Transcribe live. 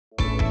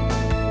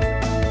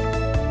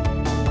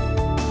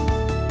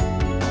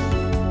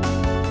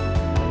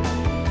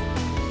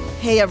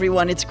Hey,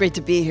 everyone. It's great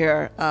to be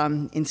here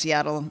in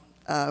Seattle,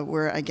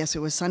 where I guess it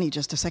was sunny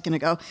just a second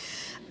ago.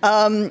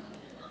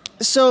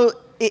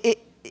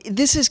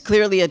 This is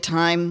clearly a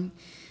time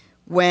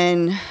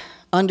when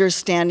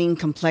understanding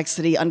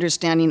complexity,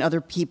 understanding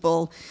other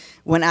people,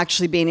 when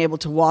actually being able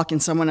to walk in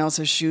someone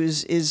else's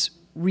shoes is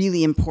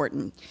really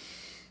important.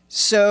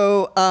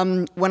 So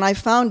when I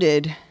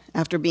founded,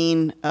 after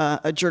being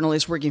a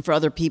journalist working for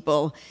other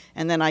people,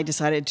 and then I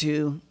decided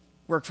to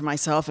work for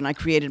myself, and I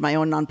created my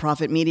own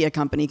nonprofit media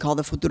company called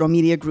the Futuro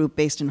Media Group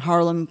based in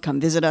Harlem. Come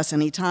visit us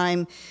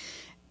anytime.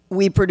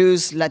 We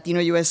produce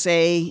Latino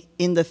USA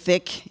in the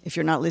Thick, if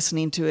you're not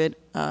listening to it,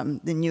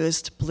 the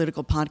newest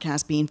political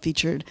podcast being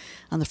featured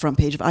on the front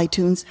page of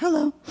iTunes.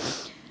 Hello.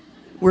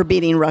 We're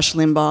beating Rush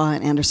Limbaugh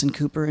and Anderson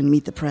Cooper and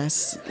Meet the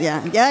Press.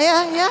 Yeah.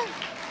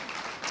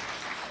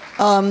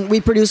 We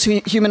produce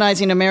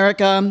Humanizing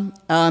America,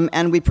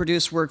 and we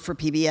produce work for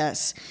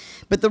PBS.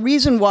 But the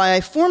reason why I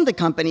formed the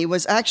company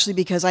was actually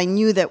because I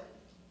knew that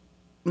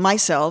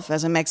myself,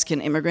 as a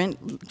Mexican immigrant,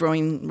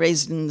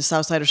 raised in the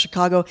south side of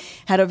Chicago,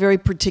 had a very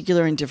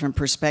particular and different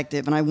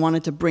perspective, and I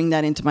wanted to bring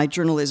that into my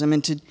journalism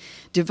and to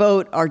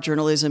devote our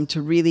journalism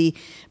to really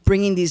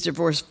bringing these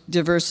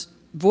diverse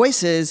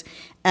voices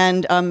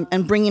and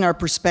bringing our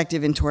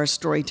perspective into our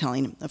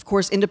storytelling. Of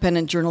course,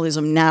 independent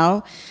journalism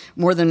now,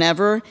 more than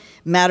ever,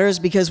 matters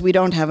because we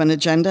don't have an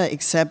agenda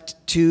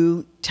except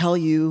to tell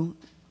you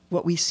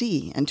what we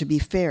see and to be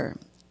fair.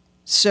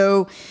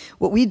 So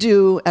what we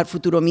do at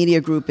Futuro Media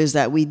Group is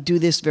that we do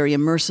this very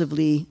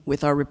immersively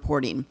with our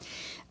reporting.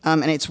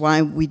 And it's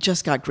why we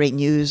just got great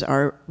news.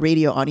 Our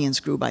radio audience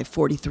grew by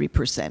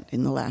 43%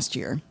 in the last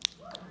year.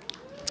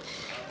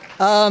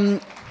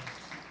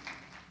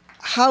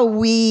 How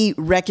we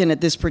reckon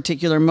at this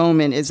particular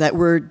moment is that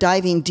we're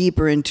diving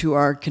deeper into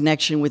our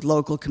connection with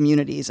local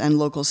communities and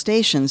local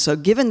stations. So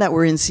given that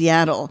we're in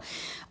Seattle,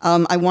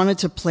 I wanted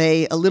to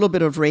play a little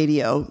bit of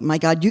radio. My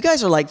God, you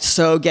guys are like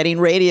so getting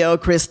radio,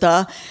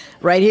 Krista,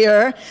 right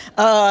here.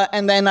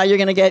 And then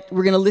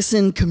we're gonna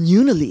listen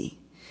communally.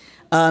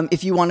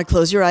 If you want to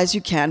close your eyes, you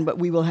can, but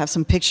we will have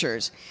some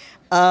pictures.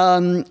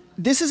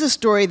 This is a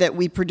story that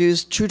we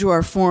produced true to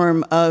our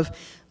form of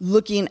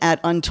looking at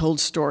untold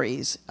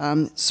stories.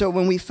 So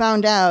when we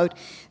found out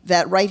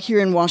that right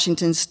here in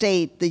Washington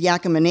State, the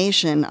Yakima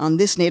Nation on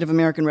this Native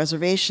American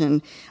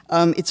reservation,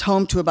 it's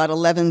home to about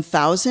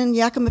 11,000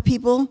 Yakima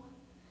people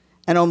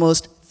and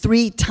almost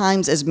 3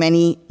 times as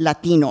many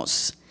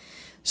Latinos.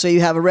 So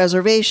you have a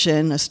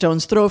reservation, a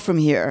stone's throw from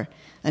here,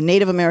 a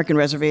Native American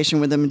reservation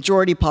where the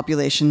majority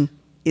population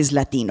is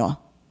Latino.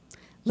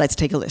 Let's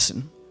take a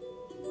listen.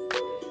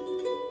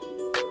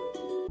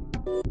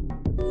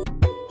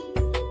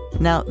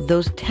 Now,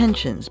 those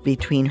tensions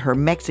between her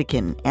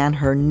Mexican and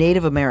her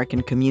Native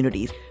American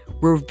communities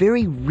were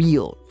very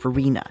real for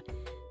Rena.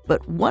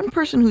 But one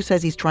person who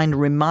says he's trying to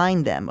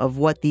remind them of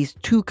what these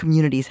two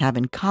communities have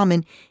in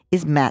common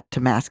is Matt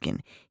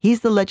Tomaskin. He's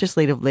the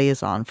legislative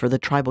liaison for the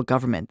tribal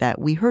government that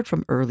we heard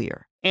from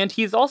earlier. And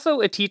he's also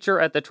a teacher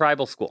at the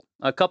tribal school.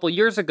 A couple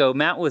years ago,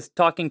 Matt was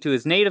talking to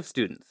his Native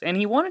students, and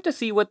he wanted to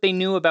see what they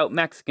knew about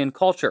Mexican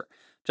culture.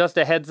 Just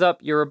a heads up,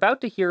 you're about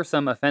to hear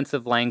some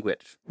offensive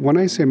language. When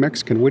I say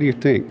Mexican, what do you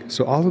think?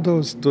 So all of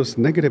those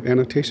negative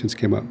annotations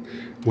came up.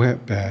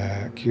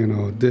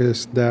 Wetback,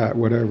 this, that,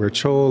 whatever,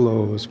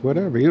 cholos,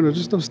 whatever,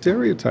 just those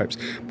stereotypes.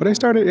 But I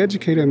started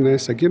educating them and I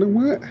said, you know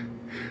what?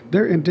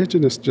 They're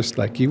indigenous just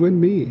like you and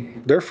me.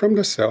 They're from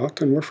the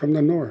south and we're from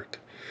the north.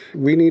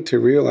 We need to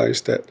realize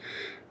that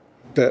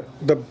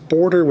the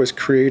border was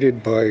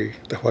created by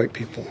the white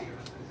people.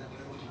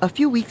 A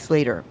few weeks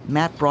later,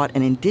 Matt brought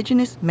an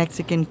indigenous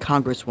Mexican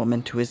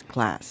congresswoman to his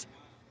class.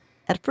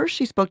 At first,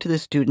 she spoke to the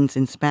students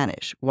in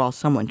Spanish while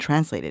someone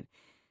translated.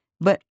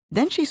 But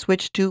then she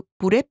switched to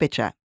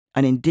Purépecha,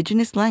 an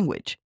indigenous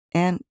language,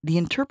 and the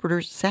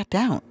interpreters sat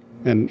down.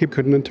 And he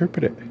couldn't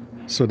interpret it.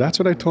 So that's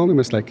what I told him.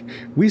 It's like,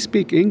 we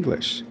speak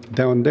English.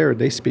 Down there,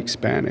 they speak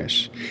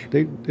Spanish.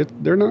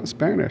 They're not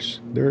Spanish.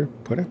 They're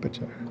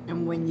Purépecha.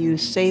 And when you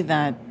say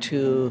that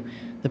to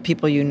the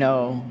people you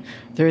know,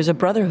 there is a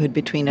brotherhood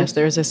between us,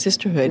 there is a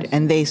sisterhood,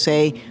 and they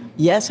say,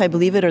 yes, I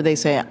believe it, or they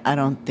say, I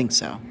don't think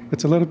so.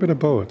 It's a little bit of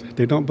both.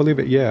 They don't believe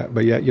it yet,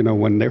 but yet,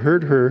 when they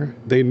heard her,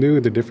 they knew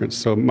the difference.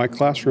 So my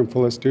classroom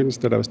full of students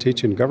that I was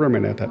teaching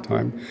government at that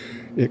time,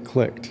 it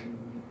clicked,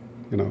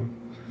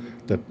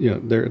 that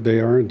they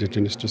are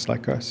indigenous just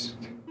like us.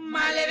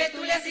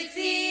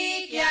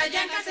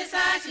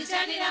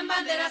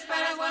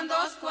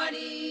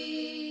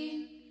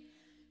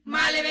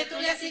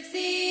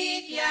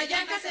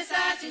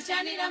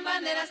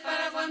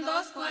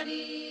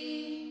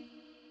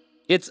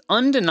 It's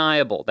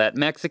undeniable that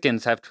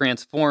Mexicans have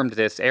transformed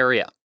this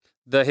area.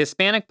 The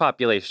Hispanic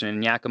population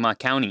in Yakima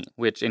County,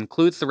 which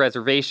includes the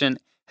reservation,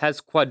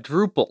 has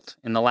quadrupled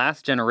in the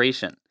last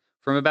generation,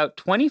 from about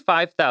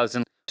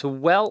 25,000 to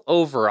well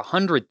over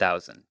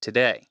 100,000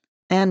 today.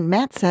 And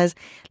Matt says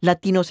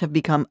Latinos have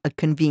become a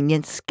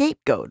convenient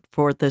scapegoat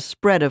for the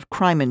spread of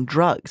crime and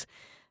drugs.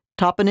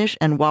 Toppenish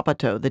and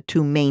Wapato, the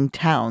two main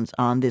towns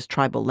on this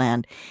tribal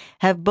land,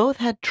 have both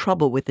had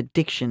trouble with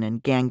addiction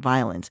and gang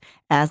violence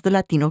as the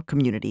Latino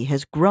community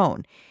has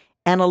grown.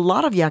 And a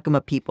lot of Yakima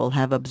people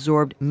have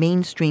absorbed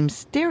mainstream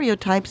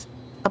stereotypes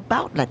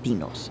about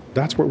Latinos.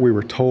 That's what we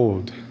were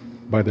told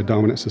by the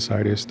dominant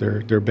societies.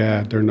 They're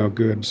bad, they're no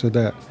good. So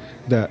that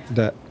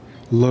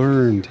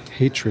learned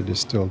hatred is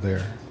still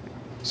there.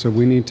 So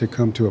we need to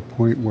come to a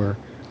point where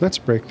let's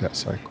break that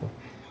cycle.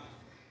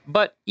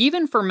 But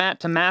even for Matt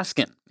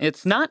Tomaskin,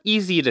 it's not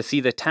easy to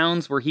see the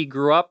towns where he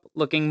grew up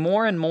looking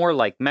more and more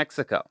like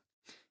Mexico.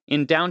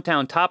 In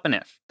downtown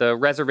Toppenish, the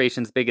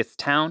reservation's biggest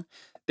town,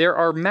 there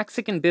are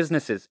Mexican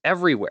businesses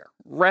everywhere.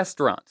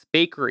 Restaurants,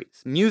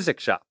 bakeries, music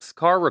shops,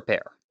 car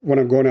repair. When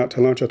I'm going out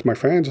to lunch with my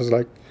friends, it's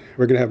like,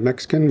 we're going to have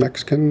Mexican,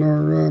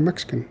 or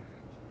Mexican.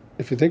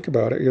 If you think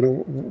about it,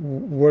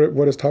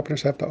 what does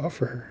Toppenish have to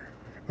offer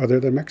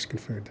other than Mexican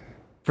food?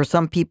 For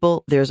some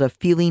people, there's a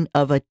feeling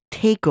of a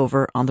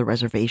takeover on the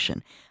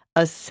reservation.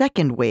 A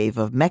second wave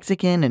of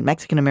Mexican and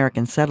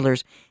Mexican-American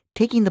settlers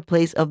taking the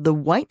place of the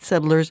white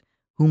settlers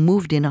who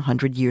moved in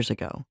 100 years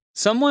ago.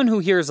 Someone who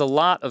hears a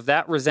lot of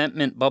that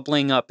resentment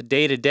bubbling up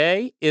day to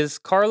day is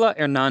Carla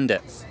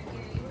Hernandez.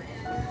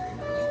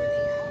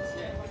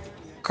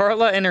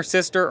 Carla and her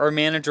sister are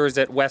managers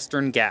at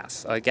Western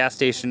Gas, a gas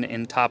station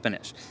in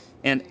Toppenish.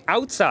 And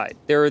outside,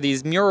 there are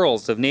these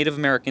murals of Native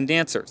American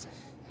dancers.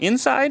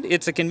 Inside,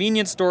 it's a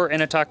convenience store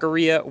and a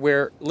taqueria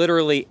where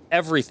literally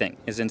everything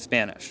is in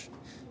Spanish.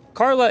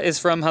 Carla is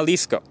from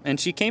Jalisco, and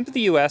she came to the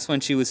U.S. when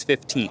she was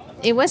 15.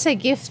 It was a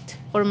gift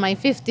for my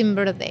 15th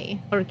birthday,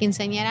 for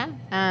quinceañera.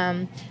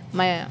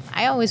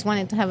 I always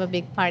wanted to have a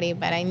big party,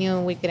 but I knew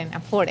we couldn't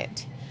afford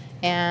it.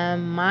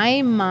 And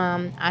my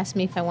mom asked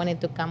me if I wanted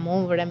to come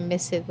over and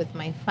visit with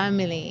my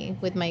family,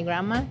 with my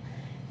grandma,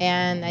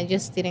 and I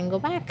just didn't go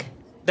back.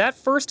 That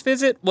first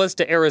visit was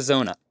to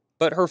Arizona,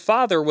 but her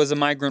father was a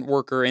migrant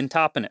worker in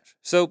Toppenish,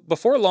 so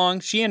before long,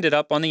 she ended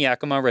up on the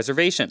Yakima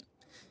reservation.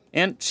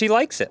 And she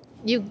likes it.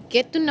 You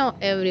get to know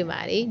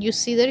everybody. You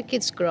see their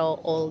kids grow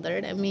older.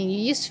 I mean,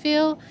 you just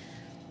feel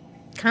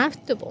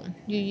comfortable.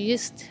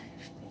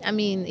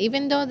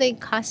 Even though they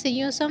cuss at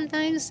you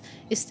sometimes,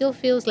 it still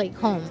feels like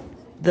home.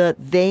 The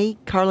they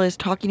Carla is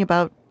talking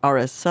about are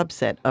a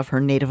subset of her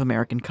Native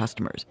American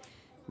customers.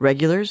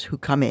 Regulars who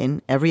come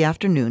in every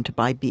afternoon to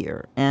buy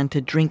beer and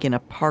to drink in a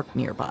park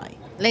nearby.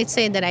 Let's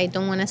say that I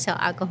don't want to sell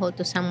alcohol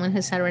to someone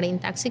who's already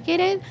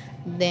intoxicated,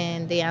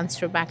 then they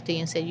answer back to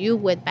you and say,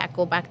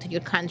 go back to your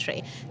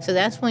country. So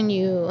that's when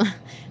you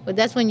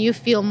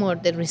feel more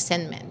the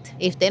resentment.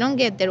 If they don't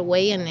get their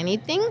way in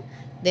anything,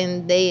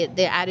 then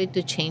their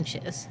attitude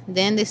changes.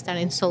 Then they start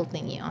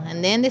insulting you.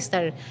 And then they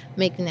start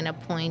making it a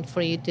point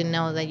for you to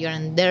know that you're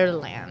in their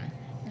land.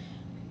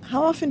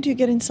 How often do you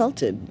get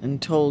insulted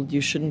and told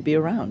you shouldn't be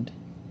around?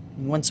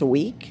 Once a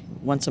week?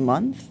 Once a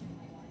month?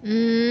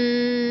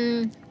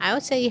 I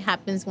would say it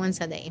happens once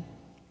a day.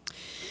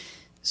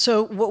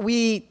 So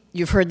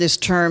you've heard this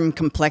term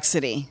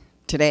complexity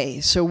today.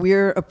 So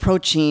we're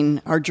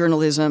approaching our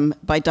journalism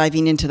by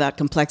diving into that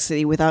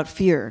complexity without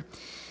fear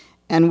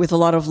and with a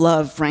lot of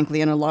love,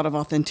 frankly, and a lot of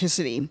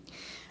authenticity.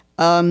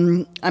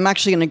 I'm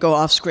actually going to go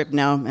off script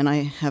now, and I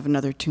have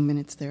another 2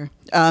 minutes there.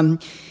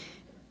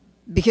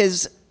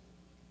 Because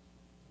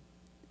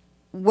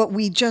what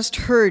we just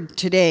heard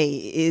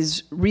today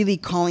is really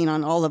calling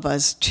on all of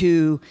us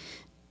to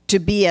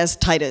be as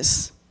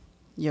Titus.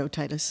 Yo,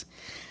 Titus.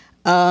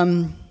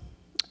 I'm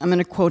going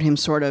to quote him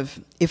sort of.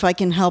 If I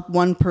can help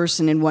one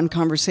person in one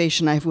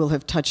conversation, I will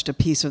have touched a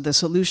piece of the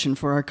solution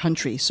for our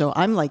country. So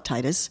I'm like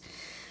Titus,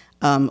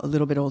 a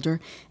little bit older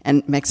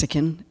and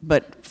Mexican,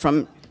 but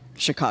from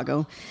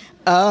Chicago.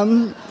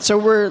 So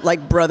we're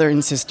like brother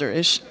and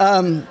sister-ish.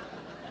 I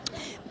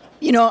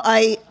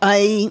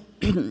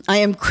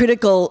am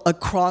critical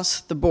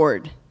across the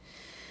board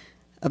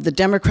of the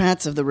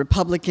Democrats, of the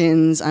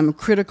Republicans. I'm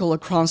critical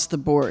across the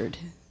board.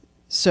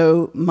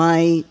 So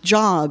my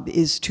job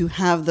is to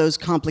have those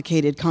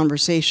complicated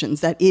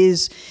conversations. That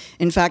is,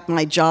 in fact,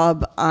 my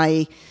job.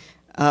 I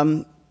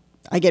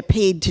get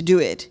paid to do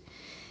it.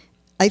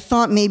 I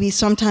thought maybe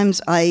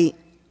sometimes I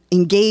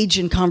engage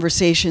in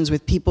conversations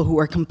with people who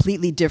are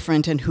completely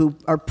different and who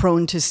are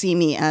prone to see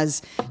me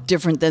as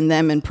different than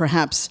them and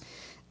perhaps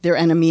their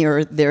enemy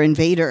or their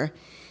invader.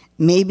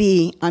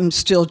 Maybe I'm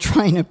still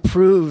trying to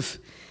prove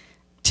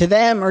to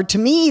them or to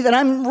me that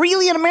I'm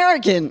really an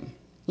American,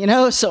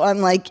 So I'm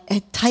like,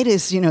 hey,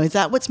 Titus, is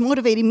that what's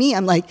motivating me?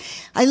 I'm like,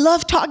 I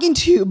love talking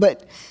to you,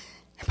 but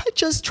am I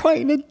just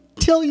trying to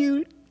tell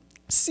you,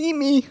 see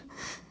me?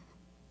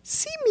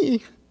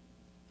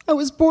 I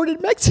was born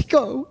in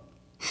Mexico,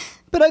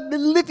 but I've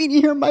been living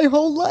here my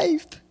whole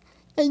life,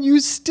 and you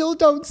still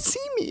don't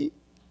see me.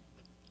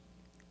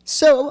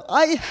 So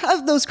I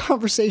have those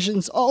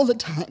conversations all the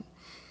time.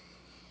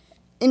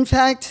 In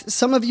fact,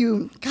 some of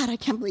you, God, I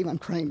can't believe I'm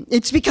crying.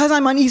 It's because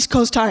I'm on East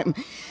Coast time.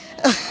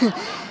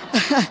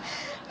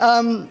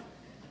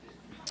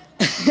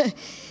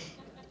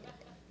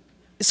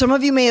 Some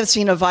of you may have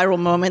seen a viral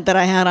moment that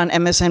I had on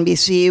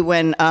MSNBC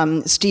when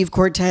Steve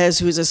Cortez,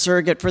 who's a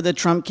surrogate for the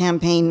Trump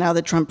campaign, now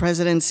the Trump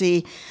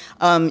presidency,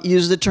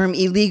 used the term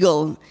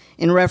illegal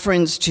in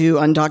reference to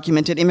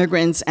undocumented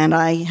immigrants. And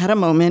I had a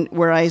moment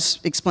where I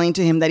explained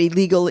to him that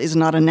illegal is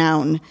not a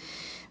noun,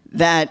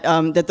 that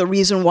the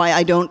reason why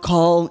I don't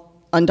call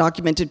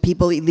undocumented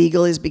people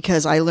illegal is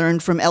because I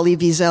learned from Elie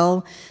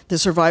Wiesel, the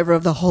survivor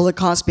of the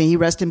Holocaust, may he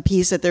rest in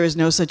peace, that there is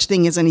no such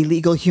thing as an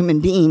illegal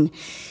human being.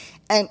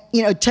 And,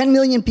 10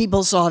 million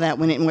people saw that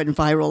when it went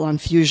viral on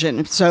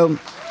Fusion. So,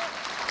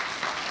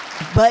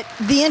 but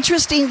the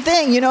interesting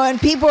thing, and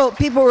people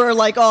were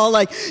like, all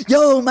like,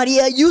 yo,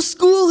 Maria, you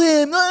school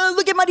him.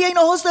 Look at Maria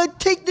Hinojosa,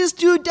 take this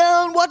dude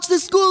down, watch the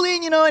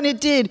schooling, and it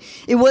did.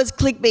 It was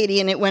clickbaity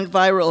and it went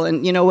viral.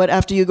 And you know what?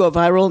 After you go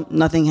viral,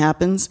 nothing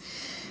happens.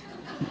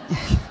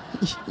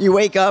 You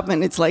wake up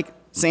and it's like,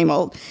 same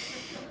old.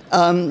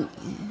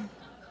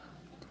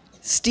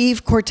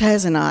 Steve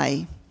Cortez and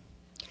I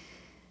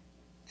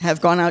have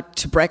gone out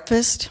to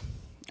breakfast.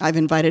 I've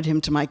invited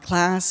him to my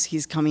class.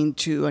 He's coming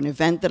to an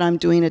event that I'm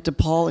doing at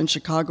DePaul in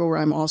Chicago, where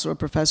I'm also a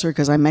professor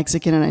because I'm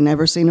Mexican and I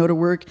never say no to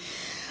work.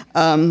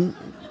 I'm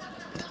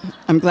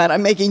glad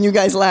I'm making you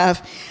guys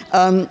laugh.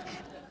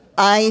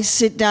 I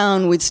sit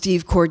down with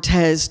Steve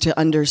Cortez to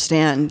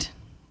understand.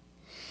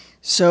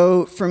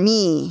 So for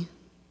me,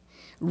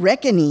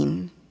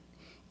 reckoning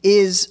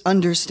is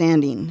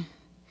understanding.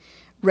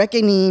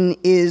 Reckoning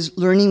is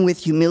learning with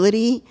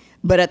humility,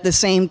 but at the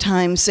same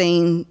time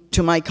saying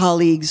to my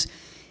colleagues,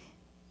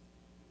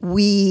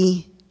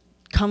 we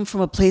come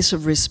from a place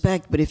of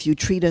respect, but if you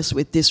treat us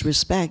with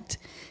disrespect,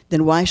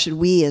 then why should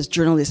we as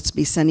journalists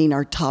be sending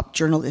our top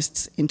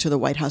journalists into the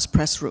White House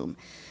press room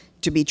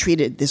to be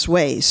treated this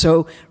way?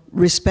 So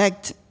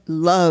respect,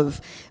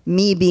 love,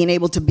 me being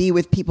able to be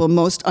with people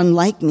most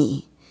unlike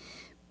me.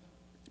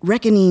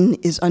 Reckoning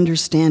is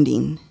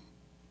understanding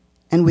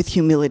and with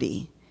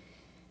humility.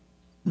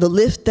 The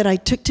lift that I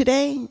took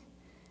today,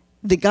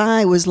 the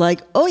guy was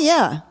like, oh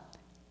yeah,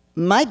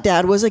 my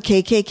dad was a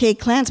KKK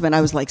Klansman. I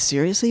was like,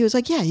 seriously? He was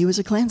like, yeah, he was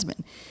a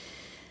Klansman.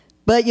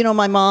 But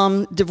my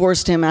mom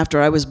divorced him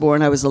after I was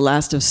born. I was the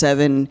last of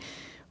 7.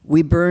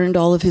 We burned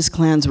all of his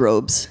Klan's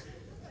robes.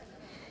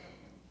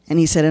 And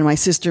he said, and my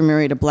sister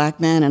married a black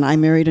man and I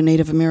married a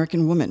Native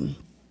American woman.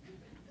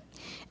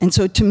 And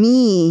so to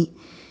me,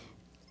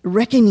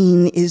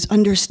 reckoning is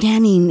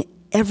understanding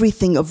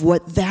everything of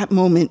what that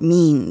moment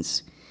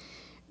means.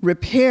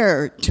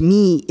 Repair, to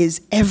me, is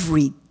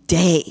every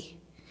day.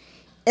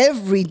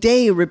 Every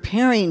day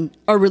repairing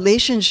our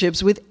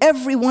relationships with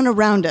everyone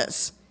around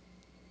us.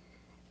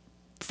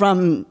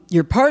 From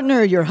your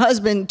partner, your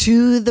husband,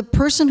 to the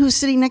person who's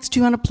sitting next to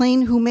you on a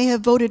plane who may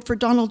have voted for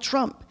Donald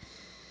Trump.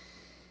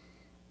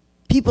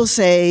 People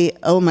say,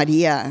 oh,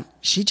 Maria,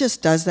 she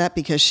just does that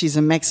because she's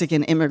a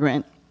Mexican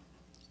immigrant.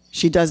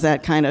 She does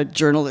that kind of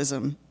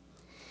journalism.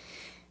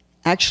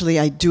 Actually,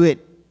 I do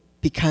it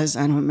because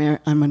I'm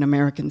an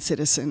American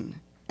citizen.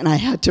 And I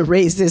had to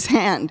raise this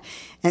hand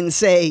and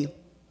say,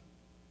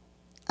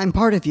 I'm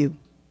part of you.